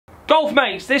Golf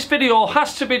mates, this video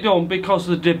has to be done because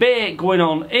the debate going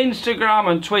on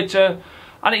Instagram and Twitter,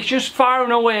 and it's just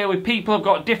firing away with people who've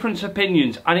got different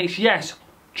opinions, and it's yes,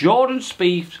 Jordan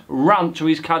Spieth's rant to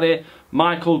his caddy,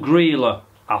 Michael Greller.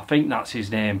 I think that's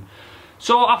his name.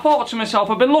 So I thought to myself,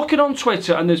 I've been looking on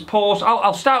Twitter and there's posts.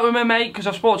 I'll start with my mate because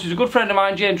I've spoken to he's a good friend of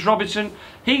mine, James Robinson.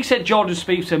 He said Jordan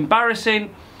Spieth's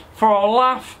embarrassing. For a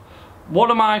laugh, one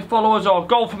of my followers or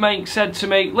golfer mates said to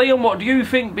me, Liam, what do you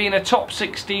think being a top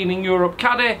 16 in Europe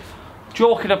caddy?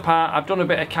 Joking apart, I've done a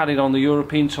bit of caddying on the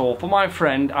European Tour. For my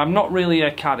friend, I'm not really a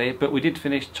caddy, but we did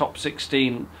finish top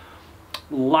 16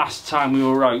 last time we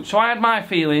were out. So I had my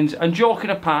feelings, and joking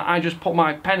apart, I just put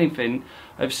my penny in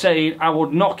of saying I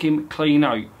would knock him clean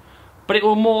out. But it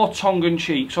was more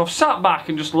tongue-in-cheek. So I've sat back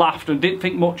and just laughed and didn't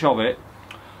think much of it.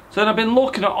 So then I've been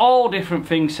looking at all different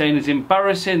things, saying it's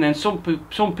embarrassing. Then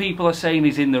some people are saying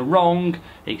he's in the wrong,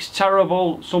 it's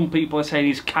terrible. Some people are saying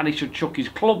his caddy should chuck his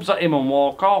clubs at him and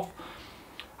walk off.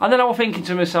 And then I was thinking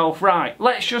to myself, right,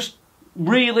 let's just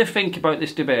really think about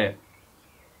this debate.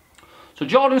 So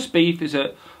Jordan Spieth is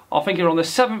at, I think he's on the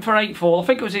 7th or 8th hole, I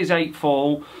think it was his 8th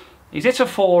hole. He's hit a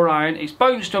 4-iron, he's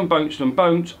bounced and bounced and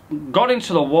bounced, got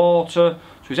into the water,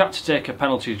 so he's had to take a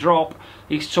penalty drop.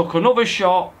 He's took another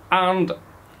shot, and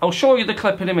I'll show you the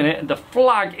clip in a minute, and the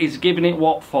flag is giving it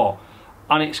what for.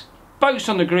 And it's bounced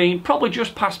on the green, probably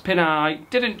just past pin high,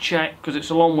 didn't check because it's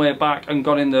a long way back and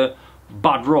got in the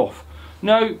bad rough.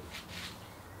 Now,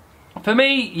 for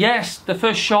me, yes, the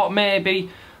first shot maybe.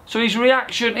 So his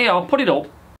reaction, here, I'll put it up.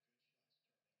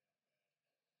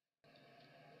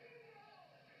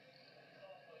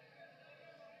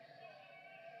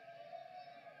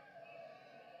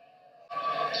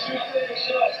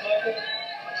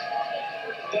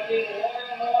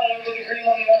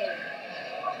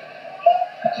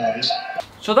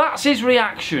 So that's his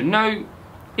reaction. Now,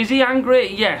 is he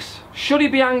angry? Yes. Should he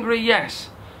be angry? Yes.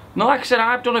 Now, like I said,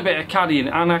 I've done a bit of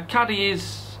caddying, and a caddy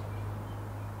is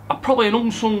probably an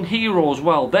unsung hero as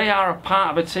well. They are a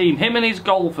part of a team. Him and his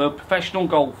golfer, professional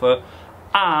golfer,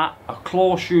 are a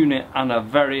close unit and a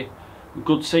very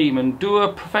good team. And do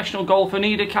a professional golfer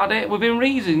need a caddy? Within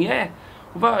reason, yeah.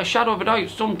 Without a shadow of a doubt,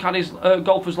 some caddies,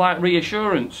 golfers like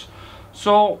reassurance.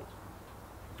 So,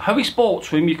 how he spoke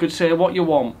to him, you could say what you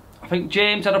want. I think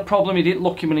James had a problem, he didn't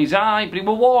look him in his eye, but he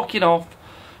was walking off.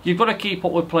 You've got to keep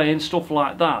up with playing, stuff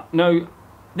like that. Now,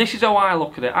 this is how I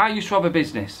look at it. I used to have a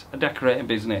business, a decorating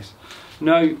business.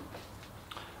 Now,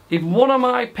 if one of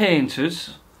my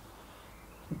painters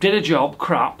did a job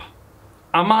crap,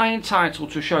 am I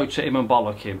entitled to shout at him and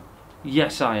bollock him?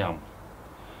 Yes, I am.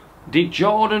 Did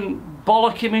Jordan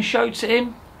bollock him and shout at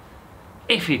him?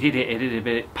 If he did it, he did a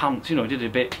bit pants, you know, he did a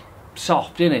bit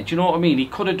soft, didn't it? Do you know what I mean? He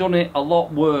could have done it a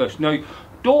lot worse. Now,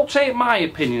 don't take my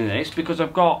opinion on this, because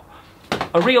I've got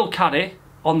a real caddy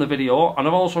on the video, and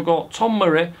I've also got Tom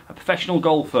Murray, a professional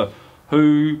golfer,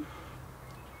 who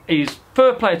is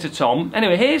fair play to Tom.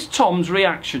 Anyway, here's Tom's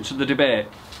reaction to the debate.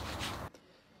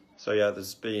 So yeah,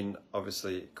 there's been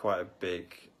obviously quite a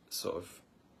big sort of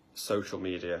social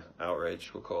media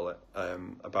outrage, we'll call it,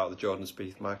 about the Jordan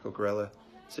Spieth Michael Greller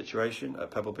situation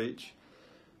at Pebble Beach.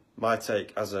 My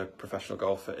take as a professional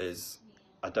golfer is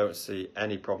I don't see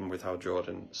any problem with how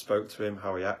Jordan spoke to him,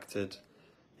 how he acted.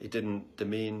 He didn't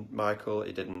demean Michael,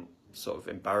 he didn't sort of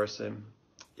embarrass him.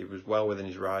 He was well within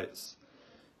his rights.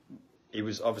 He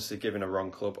was obviously given a wrong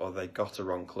club, or they got a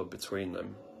wrong club between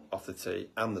them off the tee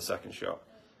and the second shot.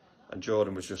 And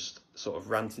Jordan was just sort of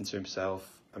ranting to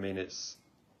himself. I mean, it's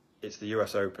the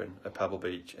US Open at Pebble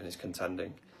Beach and he's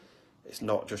contending. It's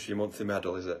not just your monthly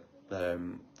medal, is it?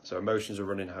 So emotions are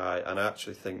running high, and I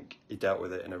actually think he dealt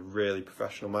with it in a really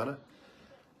professional manner.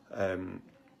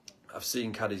 I've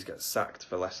seen caddies get sacked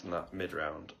for less than that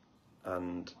mid-round,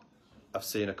 and I've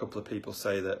seen a couple of people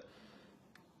say that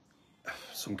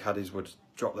some caddies would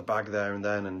drop the bag there and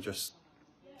then, and just,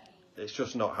 it's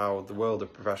just not how the world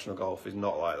of professional golf is,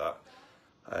 not like that.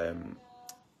 And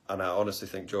I honestly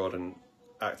think Jordan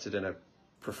acted in a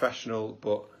professional,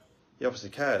 but he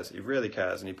obviously cares, he really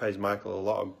cares, and he pays Michael a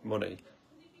lot of money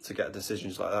to get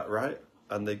decisions like that right,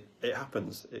 and it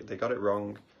happens. They got it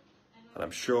wrong, and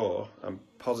I'm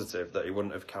positive that he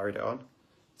wouldn't have carried it on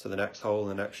to the next hole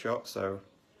and the next shot. So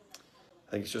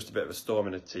I think it's just a bit of a storm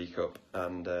in a teacup,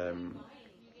 and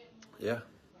yeah,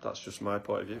 that's just my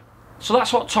point of view. So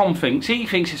that's what Tom thinks. He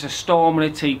thinks it's a storm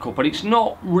in a teacup, but it's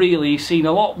not really. He's seen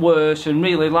a lot worse, and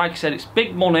really, like I said, it's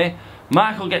big money.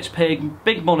 Michael gets paid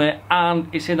big money, and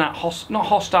it's in that not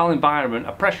hostile environment,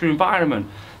 a pressure environment.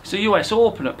 It's the US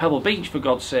Open at Pebble Beach, for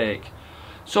God's sake.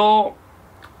 So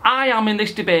I am in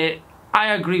this debate. I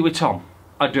agree with Tom.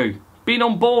 I do. being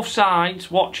on both sides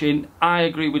watching, I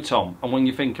agree with Tom. And when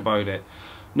you think about it,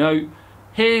 now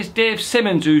here's Dave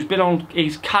Simmons, who's been on.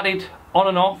 He's caddied on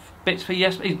and off bits for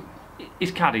yes.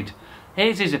 He's caddied.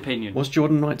 Here's his opinion. Was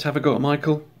Jordan right to have a go at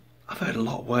Michael? I've heard a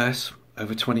lot worse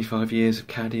over 25 years of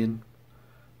caddying.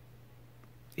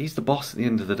 He's the boss at the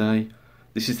end of the day.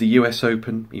 This is the US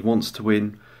Open. He wants to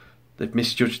win. They've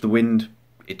misjudged the wind.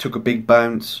 It took a big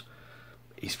bounce.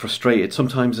 He's frustrated.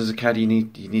 Sometimes as a caddy you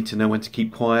need to know when to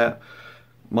keep quiet.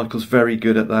 Michael's very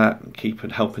good at that,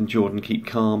 helping Jordan keep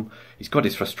calm. He's got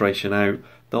his frustration out.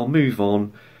 They'll move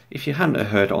on. If you hadn't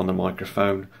heard it on the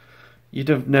microphone, you'd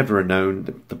have never known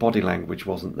that the body language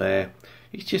wasn't there.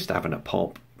 He's just having a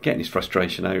pop, getting his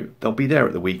frustration out. They'll be there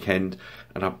at the weekend,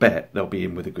 and I bet they'll be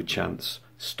in with a good chance.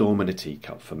 Storm in a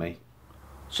teacup for me.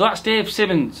 So that's Dave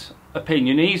Simmons'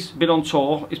 opinion. He's been on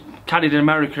tour. He's caddied in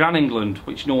America and England,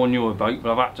 which no one knew about,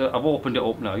 but I've opened it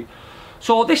up now.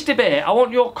 So this debate, I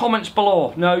want your comments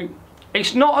below. Now,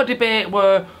 it's not a debate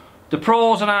where the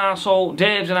pro's an arsehole,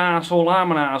 Dave's an arsehole,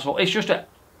 I'm an arsehole. It's just an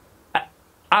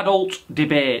adult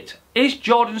debate. Is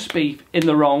Jordan Spieth in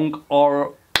the wrong,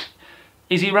 or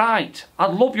is he right?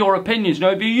 I'd love your opinions.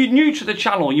 Now, if you're new to the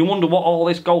channel and you wonder what all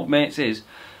this Golf Mates is,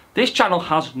 this channel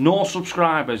has no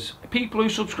subscribers. People who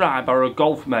subscribe are a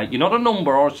golf mate. You're not a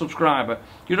number or a subscriber.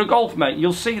 You're a golf mate.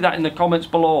 You'll see that in the comments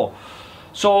below.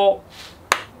 So,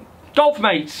 golf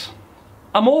mates,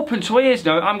 I'm open to ears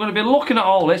now. I'm going to be looking at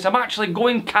all this. I'm actually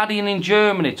going caddying in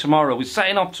Germany tomorrow. We're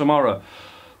setting off tomorrow,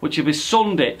 which will be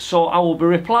Sunday. So I will be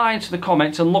replying to the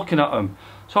comments and looking at them.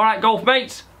 So alright, golf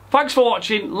mates, thanks for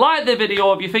watching. Like the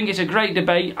video if you think it's a great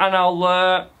debate, and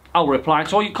I'll reply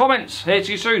to all your comments. Here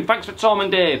to you soon. Thanks for Tom and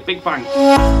Dave. Big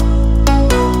thanks.